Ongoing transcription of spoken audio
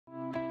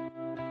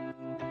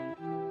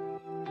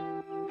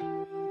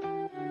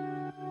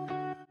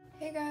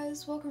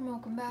guys,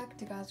 welcome back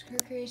to God's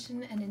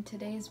Creation, and in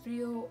today's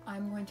video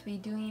I'm going to be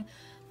doing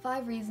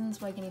 5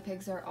 reasons why guinea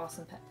pigs are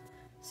awesome pets.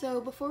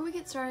 So before we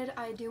get started,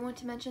 I do want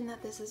to mention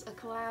that this is a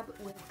collab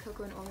with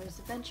Coco and Oreo's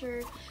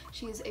Adventure.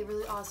 She is a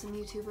really awesome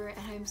YouTuber and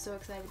I'm so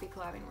excited to be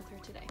collabing with her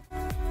today.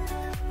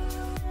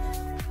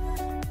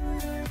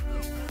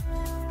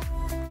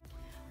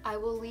 I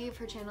will leave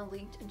her channel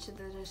linked into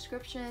the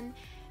description,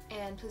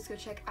 and please go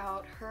check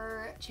out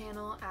her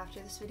channel after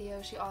this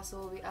video. She also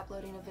will be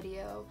uploading a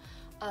video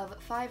of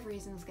 5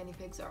 reasons guinea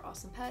pigs are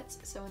awesome pets,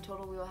 so in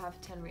total we will have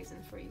 10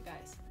 reasons for you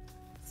guys.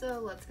 So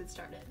let's get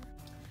started.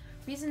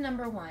 Reason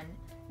number 1,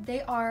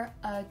 they are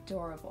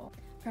adorable.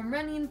 From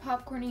running,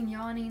 popcorning,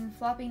 yawning,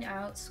 flopping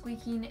out,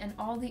 squeaking, and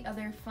all the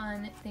other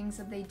fun things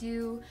that they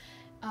do,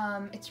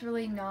 it's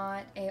really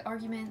not an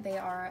argument, they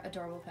are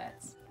adorable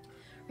pets.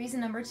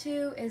 Reason number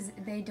 2 is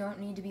they don't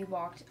need to be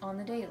walked on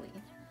the daily.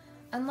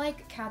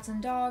 Unlike cats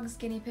and dogs,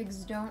 guinea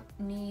pigs don't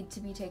need to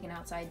be taken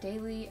outside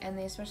daily, and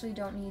they especially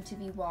don't need to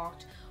be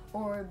walked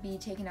or be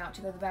taken out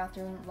to go to the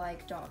bathroom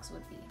like dogs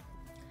would be.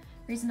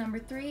 Reason number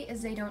 3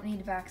 is they don't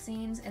need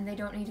vaccines, and they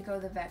don't need to go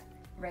to the vet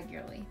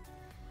regularly.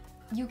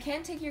 You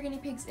can take your guinea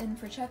pigs in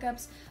for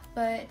checkups,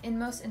 but in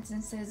most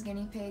instances,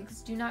 guinea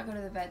pigs do not go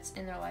to the vets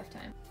in their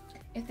lifetime.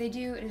 If they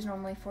do, it is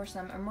normally for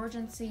some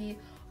emergency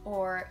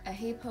or a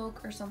hay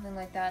poke or something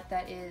like that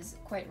that is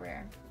quite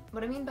rare.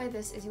 What I mean by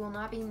this is you will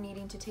not be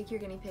needing to take your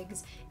guinea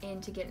pigs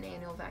in to get an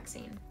annual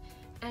vaccine.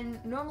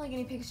 And normally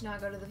guinea pigs do not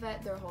go to the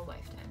vet their whole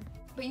lifetime.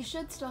 But you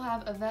should still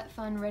have a vet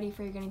fund ready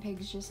for your guinea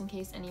pigs just in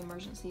case any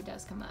emergency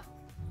does come up.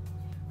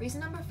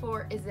 Reason number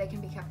 4 is they can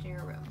be kept in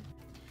your room.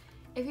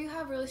 If you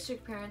have really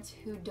strict parents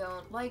who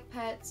don't like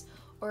pets,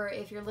 or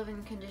if your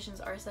living conditions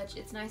are such,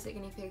 it's nice that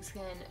guinea pigs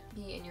can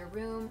be in your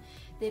room.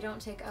 They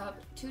don't take up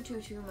too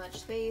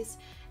much space,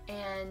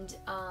 and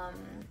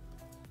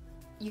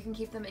you can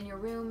keep them in your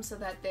room so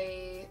that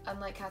they,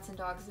 unlike cats and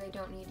dogs, they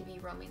don't need to be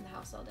roaming the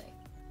house all day.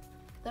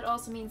 That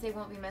also means they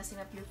won't be messing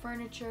up your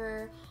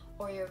furniture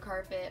or your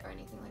carpet or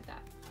anything like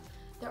that.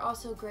 They're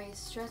also great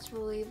stress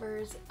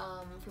relievers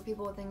for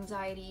people with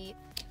anxiety.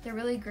 They're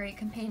really great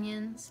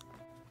companions.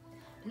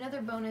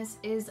 Another bonus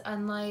is,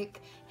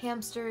 unlike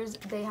hamsters,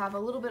 they have a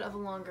little bit of a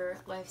longer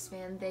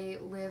lifespan. They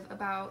live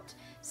about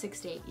 6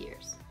 to 8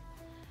 years.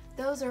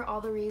 Those are all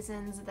the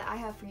reasons that I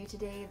have for you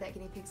today that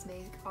guinea pigs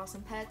make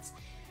awesome pets.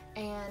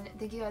 And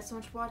thank you guys so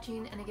much for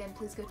watching, and again,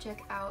 please go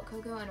check out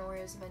Coco and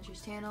Oreo's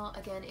Adventures channel.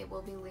 Again, it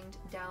will be linked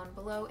down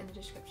below in the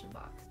description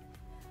box.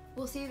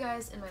 We'll see you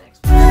guys in my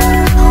next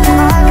video.